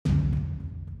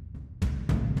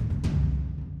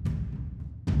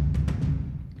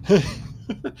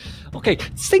Okay,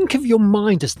 think of your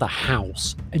mind as the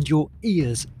house and your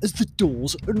ears as the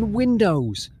doors and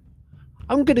windows.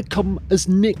 I'm going to come as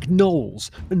Nick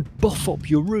Knowles and buff up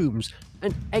your rooms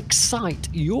and excite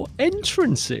your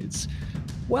entrances.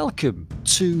 Welcome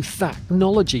to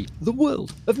Thacknology, the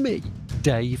world of me,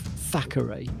 Dave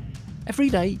Thackeray. Every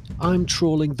day I'm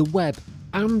trawling the web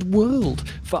and world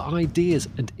for ideas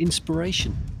and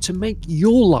inspiration to make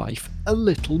your life a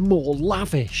little more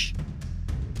lavish.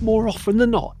 More often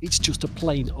than not, it's just a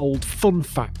plain old fun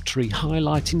factory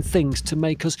highlighting things to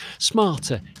make us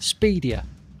smarter, speedier,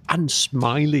 and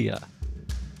smilier.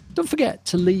 Don't forget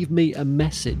to leave me a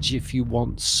message if you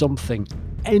want something,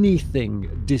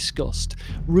 anything discussed,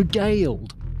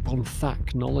 regaled on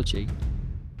Thacknology.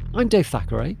 I'm Dave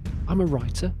Thackeray. I'm a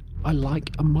writer. I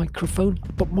like a microphone,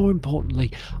 but more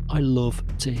importantly, I love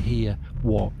to hear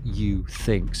what you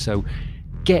think. So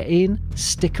get in,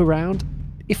 stick around,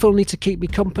 if only to keep me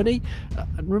company.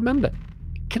 And remember,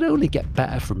 it can only get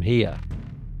better from here.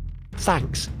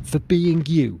 Thanks for being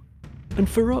you. And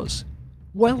for us,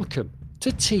 welcome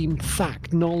to Team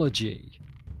Thacknology.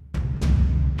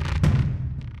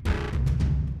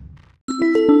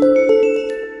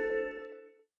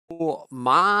 Oh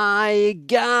my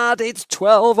God, it's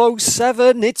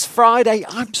 12:07. It's Friday.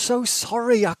 I'm so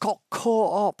sorry. I got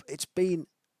caught up. It's been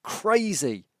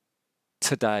crazy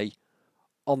today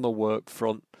on the work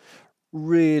front.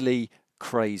 Really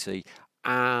crazy.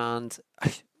 And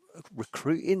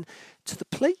recruiting to the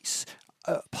police,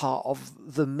 part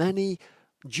of the many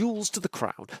jewels to the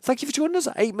crown. Thank you for joining us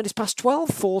at 8 minutes past 12,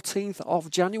 14th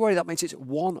of January. That means it's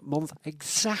 1 month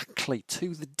exactly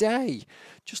to the day,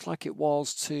 just like it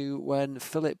was to when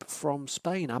Philip from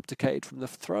Spain abdicated from the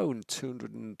throne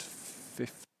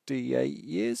 258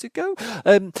 years ago.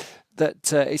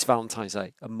 It's Valentine's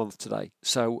Day, a month today.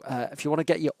 So if you want to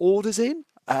get your orders in,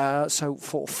 so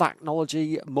for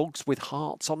Thacknology mugs with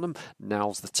hearts on them,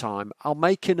 now's the time. I'll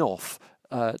make enough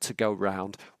to go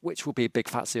round, which will be a big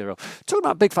fat zero. Talking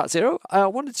about big fat zero, I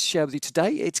wanted to share with you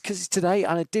today. It's because it's today,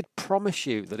 and I did promise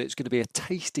you that it's going to be a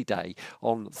tasty day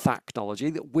on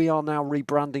Thacknology that we are now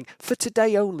rebranding for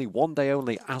today only, one day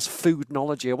only, as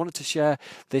Foodnology. I wanted to share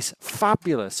this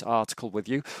fabulous article with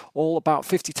you, all about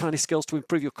 50 tiny skills to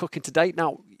improve your cooking today.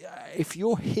 Now, if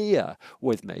you're here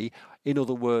with me, in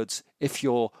other words, if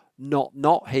you're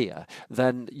not here,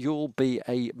 then you'll be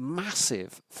a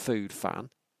massive food fan.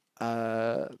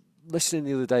 Listening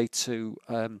the other day to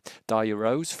Daya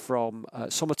Rose from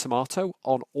Summer Tomato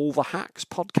on All the Hacks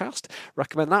podcast.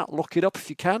 Recommend that. Look it up if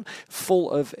you can.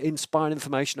 Full of inspiring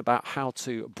information about how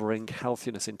to bring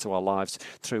healthiness into our lives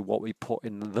through what we put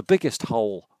in the biggest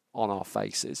hole on our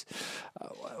faces.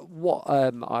 What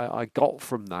I got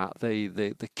from that,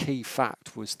 the key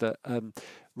fact was that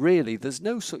really there's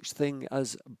no such thing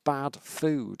as bad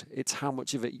food. It's how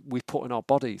much of it we put in our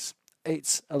bodies.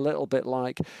 It's a little bit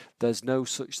like there's no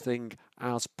such thing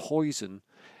as poison.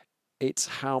 It's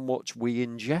how much we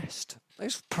ingest.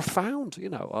 It's profound, you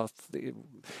know. It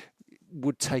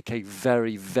would take a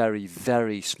very, very,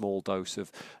 very small dose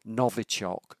of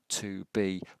Novichok to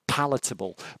be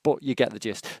palatable, but you get the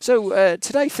gist. So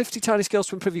today, 50 tiny skills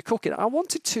to improve your cooking. I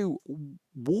wanted to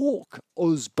walk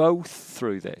us both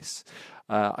through this.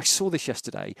 I saw this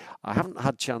yesterday. I haven't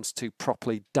had a chance to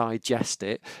properly digest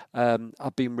it.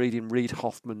 I've been reading Reid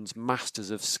Hoffman's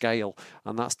Masters of Scale,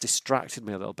 and that's distracted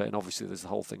me a little bit. And obviously, there's the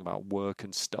whole thing about work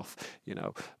and stuff, you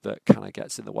know, that kind of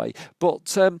gets in the way.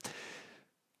 But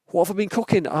what have I been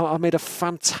cooking? I made a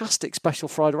fantastic special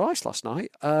fried rice last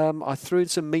night. I threw in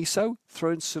some miso,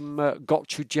 threw in some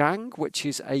gochujang, which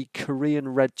is a Korean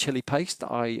red chili paste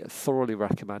that I thoroughly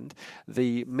recommend.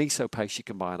 The miso paste you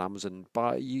can buy on Amazon.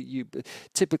 You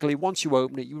typically, once you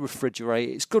open it, you refrigerate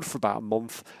it. It's good for about a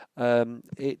month.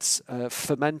 It's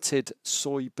fermented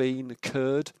soybean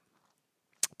curd.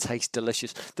 Tastes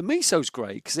delicious. The miso's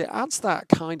great because it adds that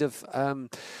kind of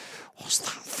what's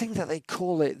that thing that they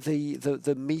call it? The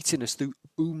meatiness, the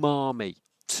umami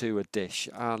to a dish,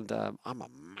 and I'm a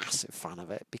massive fan of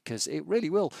it because it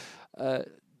really will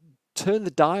turn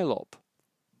the dial up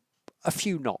a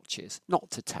few notches, not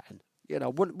to 10. You know,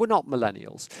 we're not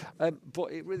millennials,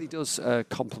 but it really does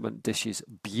complement dishes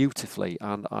beautifully,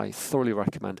 and I thoroughly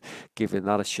recommend giving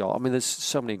that a shot. I mean, there's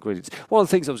so many ingredients. One of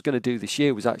the things I was going to do this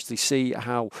year was actually see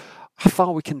how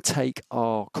far we can take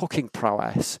our cooking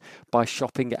prowess by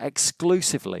shopping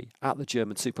exclusively at the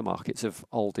German supermarkets of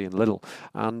Aldi and Lidl,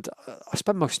 and I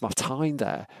spend most of my time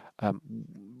there.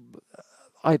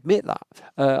 I admit that.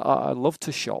 I love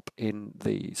to shop in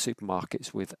the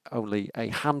supermarkets with only a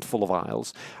handful of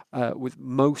aisles, with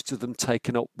most of them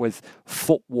taken up with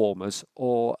foot warmers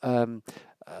or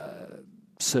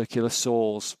circular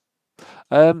saws.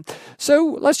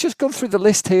 So let's just go through the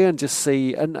list here and just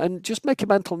see, and just make a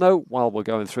mental note while we're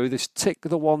going through this. Tick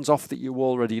the ones off that you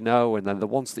already know, and then the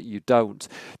ones that you don't,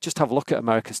 just have a look at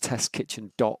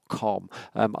americastestkitchen.com.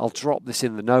 I'll drop this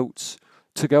in the notes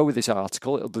to go with this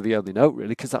article. It'll be the only note really,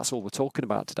 because that's all we're talking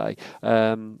about today.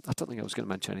 I don't think I was going to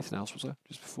mention anything else, was I?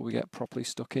 Just before we get properly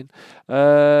stuck in.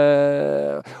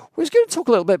 We're just going to talk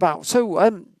a little bit about,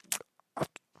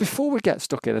 before we get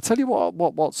stuck in, I tell you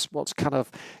what's kind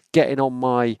of getting on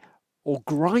my, or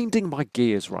grinding my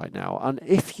gears right now. And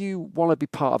if you want to be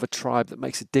part of a tribe that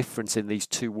makes a difference in these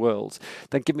two worlds,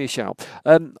 then give me a shout.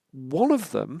 One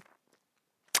of them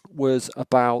was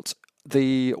about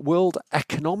the World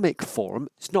Economic Forum.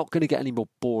 It's not going to get any more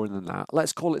boring than that.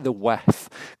 Let's call it the WEF,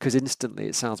 because instantly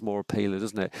it sounds more appealing,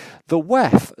 doesn't it? The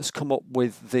WEF has come up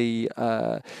with the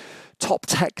top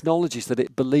technologies that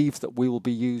it believes that we will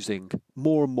be using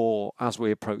more and more as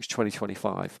we approach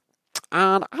 2025.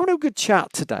 And I'm having a good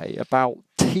chat today about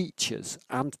teachers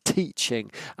and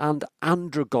teaching, and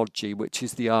andragogy, which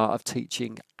is the art of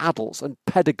teaching adults, and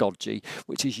pedagogy,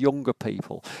 which is younger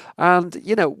people. And,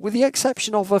 with the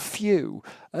exception of a few,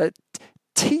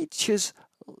 teachers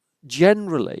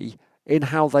generally, in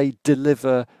how they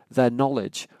deliver their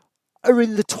knowledge, are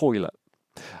in the toilet.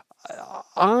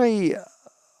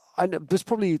 There's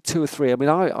probably two or three. I mean,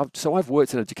 I've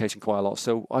worked in education quite a lot,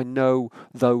 so I know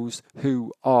those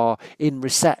who are in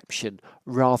reception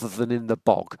rather than in the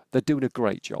bog. They're doing a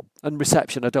great job. And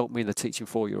reception, I don't mean they're teaching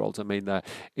 4-year-olds. I mean they're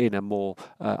in a more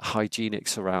hygienic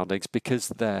surroundings, because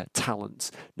their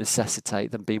talents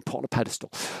necessitate them being put on a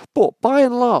pedestal. But by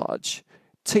and large,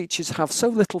 teachers have so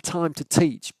little time to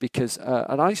teach because,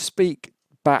 and I speak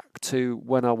back to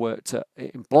when I worked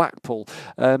in Blackpool.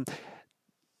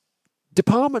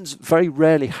 Departments very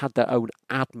rarely had their own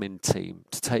admin team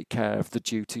to take care of the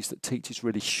duties that teachers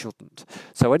really shouldn't.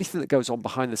 So anything that goes on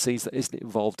behind the scenes that isn't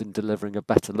involved in delivering a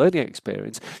better learning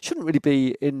experience shouldn't really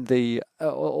be in the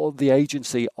or the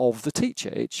agency of the teacher.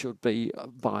 It should be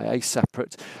by a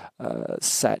separate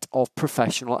set of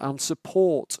professional and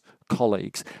support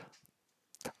colleagues.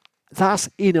 That's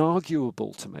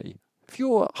inarguable to me. If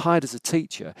you're hired as a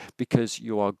teacher because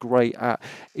you are great at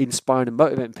inspiring and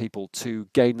motivating people to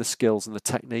gain the skills and the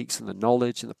techniques and the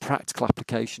knowledge and the practical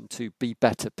application to be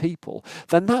better people,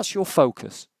 then that's your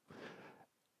focus.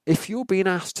 If you're being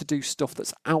asked to do stuff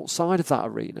that's outside of that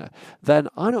arena, then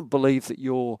I don't believe that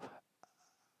your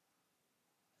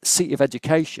seat of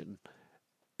education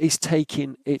is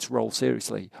taking its role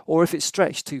seriously. Or if it's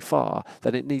stretched too far,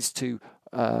 then it needs to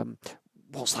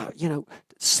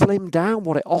slim down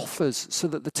what it offers so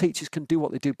that the teachers can do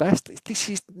what they do best. This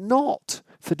is not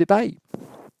for debate.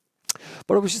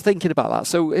 But I was just thinking about that.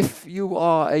 So if you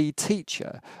are a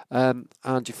teacher and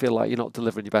you feel like you're not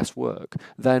delivering your best work,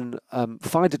 then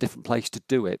find a different place to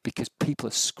do it, because people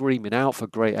are screaming out for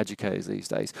great educators these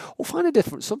days. Or find a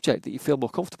different subject that you feel more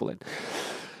comfortable in.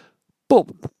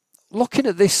 But looking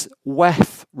at this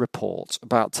WEF report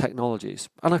about technologies,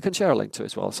 and I can share a link to it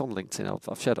as well, it's on LinkedIn,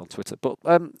 I've shared on Twitter, but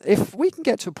if we can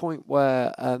get to a point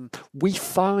where we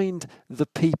find the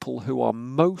people who are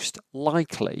most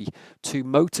likely to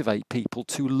motivate people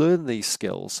to learn these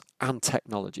skills and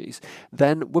technologies,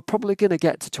 then we're probably going to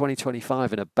get to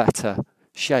 2025 in a better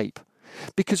shape.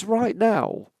 Because right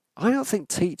now, I don't think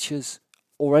teachers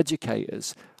or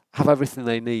educators have everything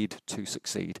they need to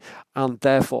succeed. And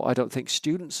therefore, I don't think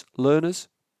students, learners,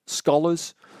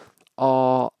 scholars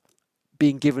are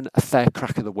being given a fair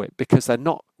crack of the whip, because they're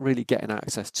not really getting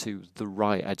access to the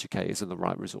right educators and the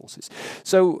right resources.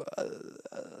 So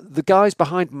the guys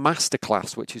behind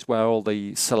Masterclass, which is where all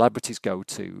the celebrities go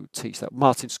to teach that,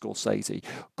 Martin Scorsese,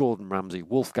 Gordon Ramsay,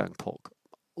 Wolfgang Puck,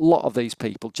 a lot of these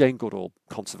people, Jane Goodall,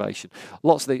 conservation,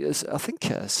 lots of these, I think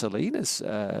Selena's,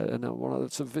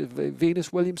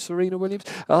 Venus Williams, Serena Williams,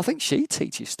 I think she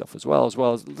teaches stuff as well as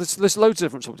there's loads of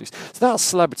different subjects. So that's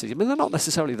celebrities. I mean, they're not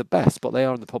necessarily the best, but they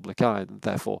are in the public eye, and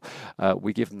therefore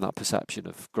we give them that perception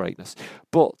of greatness.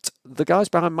 But the guys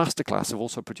behind Masterclass have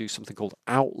also produced something called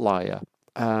Outlier.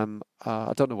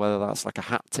 I don't know whether that's like a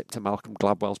hat tip to Malcolm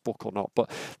Gladwell's book or not, but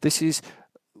this is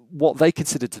what they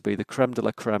consider to be the creme de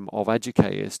la creme of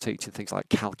educators teaching things like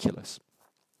calculus.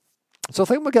 So I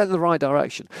think we're getting in the right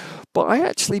direction. But I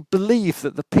actually believe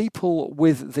that the people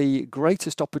with the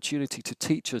greatest opportunity to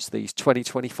teach us these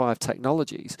 2025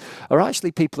 technologies are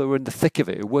actually people who are in the thick of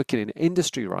it, who are working in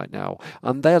industry right now,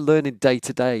 and they're learning day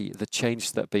to day the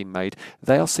changes that are being made.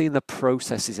 They are seeing the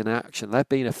processes in action. They're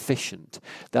being efficient.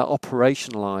 They're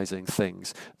operationalizing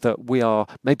things that we are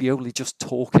maybe only just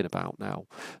talking about now.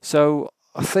 So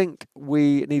I think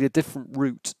we need a different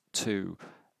route to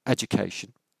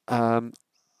education.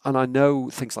 And I know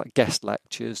things like guest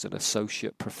lectures and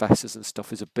associate professors and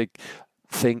stuff is a big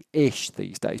thing-ish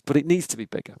these days, but it needs to be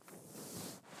bigger.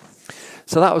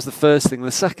 So that was the first thing.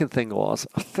 The second thing was,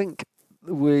 I think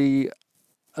we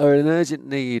are in urgent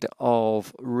need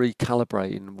of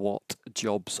recalibrating what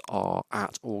jobs are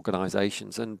at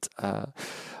organisations. And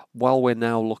while we're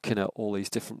now looking at all these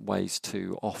different ways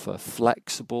to offer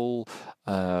flexible,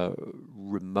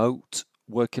 remote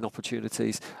working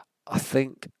opportunities, I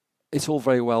think it's all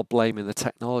very well blaming the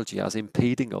technology as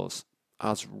impeding us,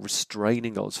 as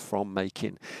restraining us from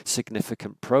making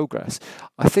significant progress.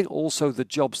 I think also the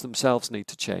jobs themselves need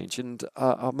to change. And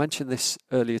I mentioned this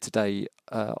earlier today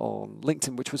on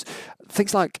LinkedIn, which was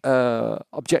things like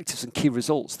objectives and key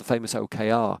results, the famous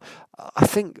OKR, I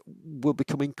think will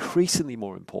become increasingly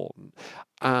more important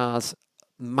as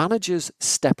managers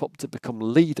step up to become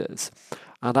leaders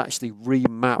and actually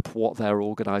remap what their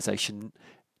organisation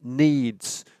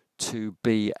needs to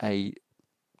be a,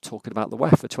 talking about the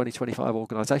WEF, a 2025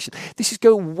 organisation. This is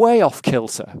going way off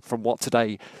kilter from what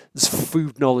today's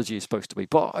foodnology is supposed to be.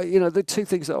 But the two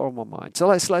things that are on my mind. So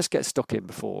let's get stuck in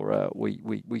before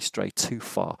we stray too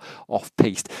far off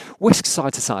piste. Whisk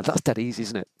side to side. That's dead easy,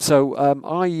 isn't it? So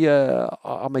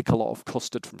I make a lot of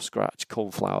custard from scratch,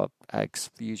 corn flour, eggs,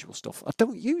 the usual stuff. I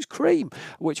don't use cream,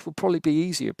 which will probably be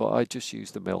easier, but I just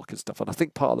use the milk and stuff. And I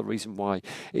think part of the reason why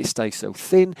it stays so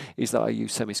thin is that I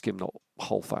use semi-skim, not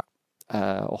whole fat.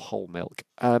 Or whole milk.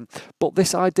 But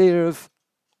this idea of,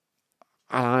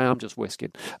 I am just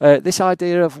whisking, this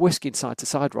idea of whisking side to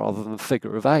side rather than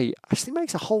figure of eight actually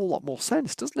makes a whole lot more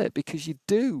sense, doesn't it? Because you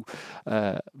do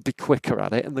be quicker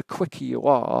at it, and the quicker you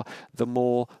are, the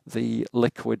more the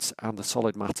liquids and the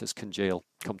solid matters congeal,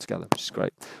 come together, which is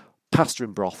great. Pasta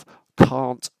in broth,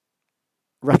 can't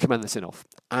recommend this enough.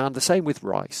 And the same with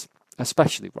rice.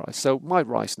 Especially rice. So my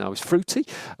rice now is fruity.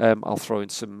 I'll throw in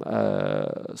some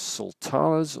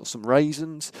sultanas or some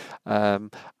raisins, and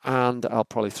I'll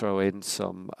probably throw in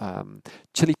some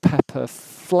chili pepper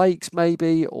flakes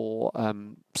maybe, or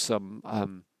some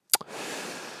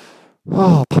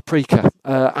paprika,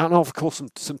 and of course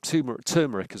some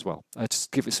turmeric as well,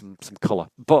 just give it some colour.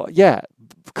 But yeah,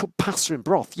 pasta in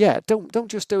broth. Yeah, don't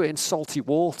just do it in salty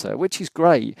water, which is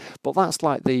great, but that's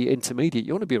like the intermediate.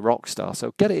 You want to be a rock star,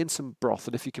 so get it in some broth,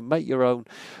 and if you can make your own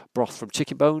broth from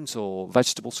chicken bones or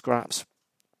vegetable scraps,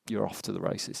 you're off to the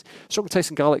races. Strong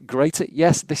taste and garlic, grate it.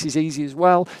 Yes, this is easy as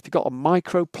well. If you've got a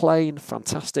microplane,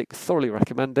 fantastic. Thoroughly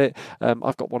recommend it.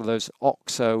 I've got one of those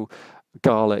OXO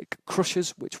garlic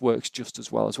crushers, which works just as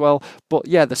well. But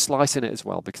yeah, the slice in it as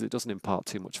well, because it doesn't impart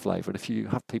too much flavour. And if you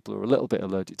have people who are a little bit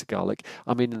allergic to garlic,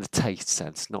 I mean in the taste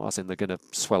sense, not as in they're going to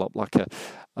swell up like a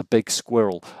big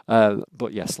squirrel.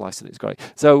 But yeah, slicing it is great.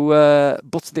 So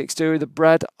butter the exterior of the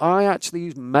bread. I actually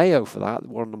use mayo for that,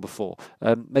 one number 4.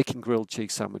 Making grilled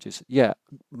cheese sandwiches. Yeah,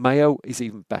 mayo is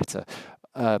even better.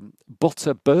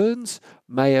 Butter burns.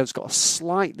 Mayo's got a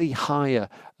slightly higher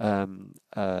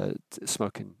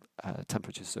smoking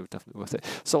temperatures, so definitely worth it.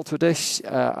 Salt to a dish,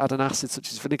 add an acid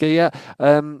such as vinegar. Yeah,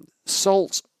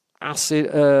 salt, acid,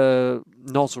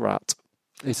 Nosrat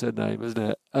is her name, isn't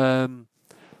it?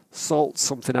 Salt,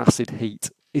 something, acid, heat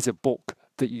is a book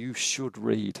that you should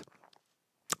read.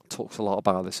 Talks a lot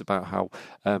about this, about how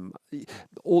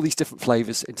all these different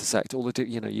flavors intersect. All the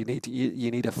you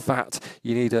need a fat,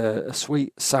 you need a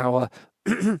sweet, sour,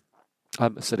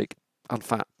 acidic, and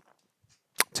fat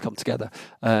to come together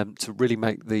to really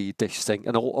make the dish sing.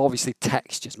 And obviously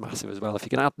texture's massive as well. If you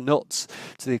can add nuts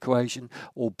to the equation,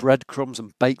 or breadcrumbs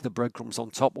and bake the breadcrumbs on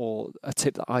top, or a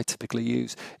tip that I typically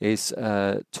use is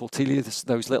tortillas,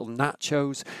 those little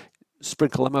nachos,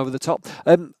 sprinkle them over the top.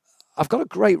 I've got a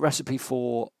great recipe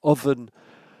for oven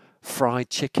fried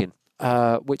chicken,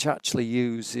 which actually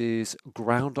uses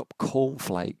ground up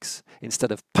cornflakes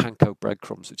instead of panko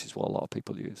breadcrumbs, which is what a lot of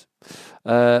people use.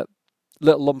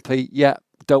 Little lumpy, yeah,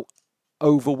 don't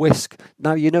over whisk.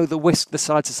 Now, the whisk, the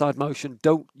side to side motion,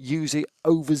 don't use it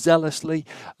overzealously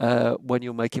when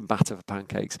you're making batter for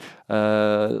pancakes.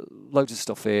 Loads of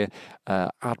stuff here.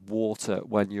 Add water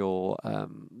when you're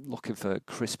looking for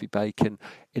crispy bacon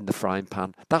in the frying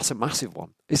pan. That's a massive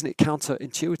one. Isn't it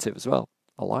counterintuitive as well?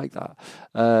 I like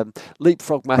that.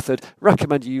 Leapfrog method,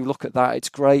 recommend you look at that. It's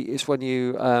great. It's when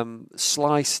you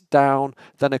slice down,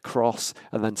 then across,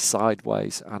 and then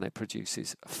sideways, and it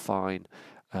produces a fine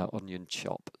onion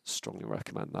chop. Strongly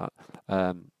recommend that.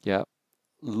 Yeah,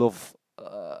 love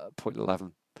point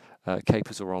 11.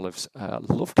 Capers or olives.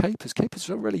 Love capers. Capers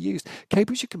are really used.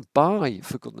 Capers you can buy,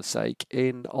 for goodness sake,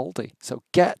 in Aldi. So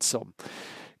get some.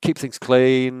 Keep things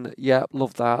clean. Yeah,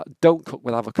 love that. Don't cook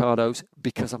with avocados,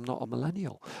 because I'm not a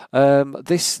millennial.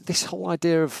 This whole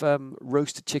idea of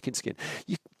roasted chicken skin.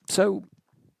 So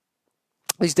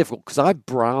it's difficult because I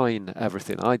brine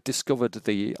everything. I discovered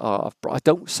I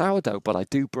don't sourdough, but I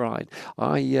do brine.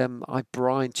 I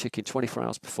brine chicken 24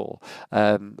 hours before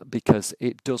because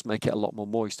it does make it a lot more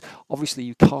moist. Obviously,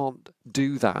 you can't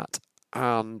do that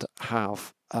and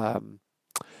have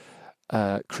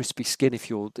crispy skin if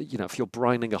you're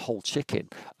brining a whole chicken.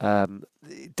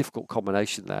 Difficult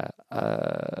combination there.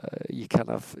 You can't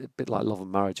have a bit like love and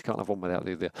marriage. You can't have one without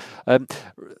the other.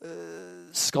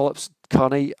 Scallops,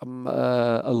 can't eat. I'm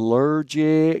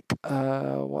allergic.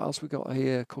 What else we got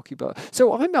here? Cookie butter.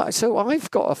 So I've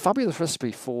got a fabulous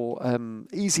recipe for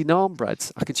easy naan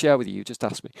breads. I can share with you. Just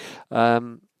ask me.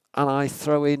 And I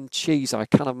throw in cheese. I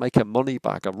kind of make a money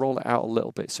bag. I roll it out a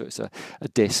little bit so it's a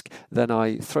disc. Then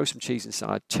I throw some cheese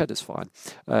inside. Cheddar's fine.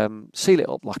 Seal it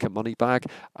up like a money bag,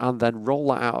 and then roll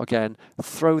that out again.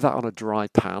 Throw that on a dry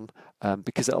pan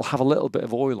because it'll have a little bit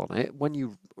of oil on it. When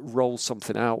you roll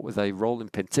something out with a rolling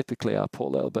pin, typically I put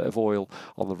a little bit of oil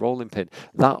on the rolling pin.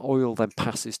 That oil then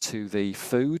passes to the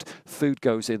food. Food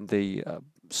goes in the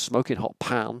smoking hot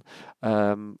pan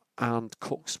and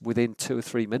cooks within 2 or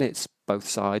 3 minutes, both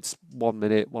sides, 1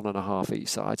 minute, 1.5 each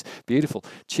side. Beautiful.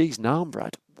 Cheese naan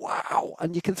bread. Wow.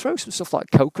 And you can throw some stuff like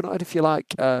coconut if you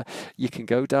like. You can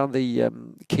go down the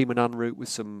keema naan route with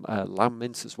some lamb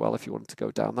mince as well if you want to go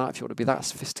down that, if you want to be that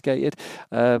sophisticated.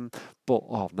 But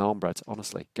naan breads,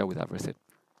 honestly, go with everything.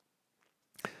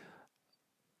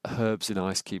 Herbs in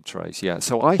ice cube trays. Yeah,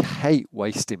 so I hate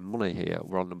wasting money here.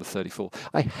 We're on number 34.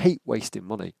 I hate wasting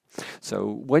money. So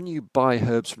when you buy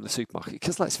herbs from the supermarket,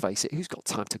 because let's face it, who's got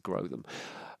time to grow them?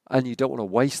 And you don't want to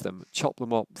waste them, chop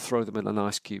them up, throw them in an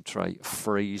ice cube tray,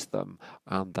 freeze them,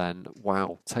 and then,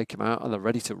 wow, take them out and they're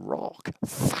ready to rock.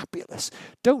 Fabulous.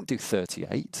 Don't do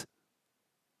 38.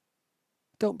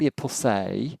 Don't be a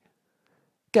pussy.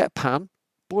 Get a pan,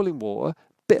 boiling water,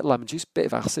 bit of lemon juice, bit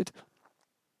of acid.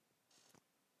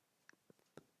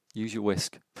 Use your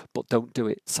whisk, but don't do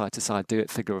it side to side. Do it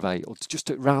figure of 8, or just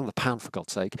do it round the pan for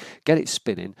God's sake. Get it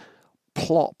spinning.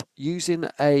 Plop using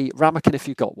a ramekin if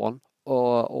you've got one,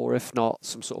 or if not,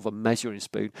 some sort of a measuring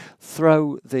spoon.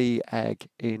 Throw the egg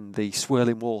in the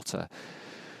swirling water.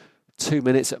 2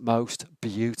 minutes at most,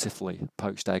 beautifully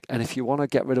poached egg. And if you want to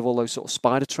get rid of all those sort of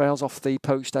spider trails off the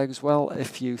poached egg as well,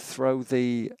 if you throw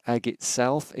the egg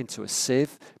itself into a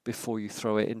sieve before you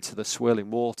throw it into the swirling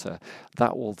water,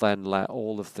 that will then let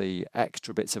all of the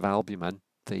extra bits of albumin,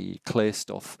 the clear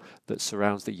stuff that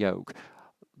surrounds the yolk,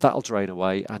 that'll drain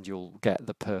away and you'll get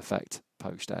the perfect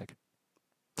poached egg.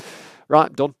 Right,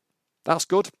 I'm done. That's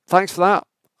good. Thanks for that.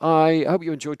 I hope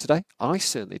you enjoyed today. I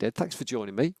certainly did. Thanks for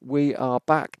joining me. We are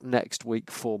back next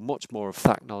week for much more of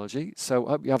Thacknology. So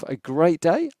I hope you have a great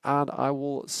day and I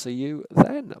will see you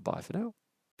then. Bye for now.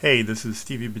 Hey, this is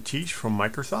Stevie Batish from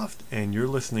Microsoft and you're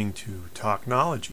listening to Talknology.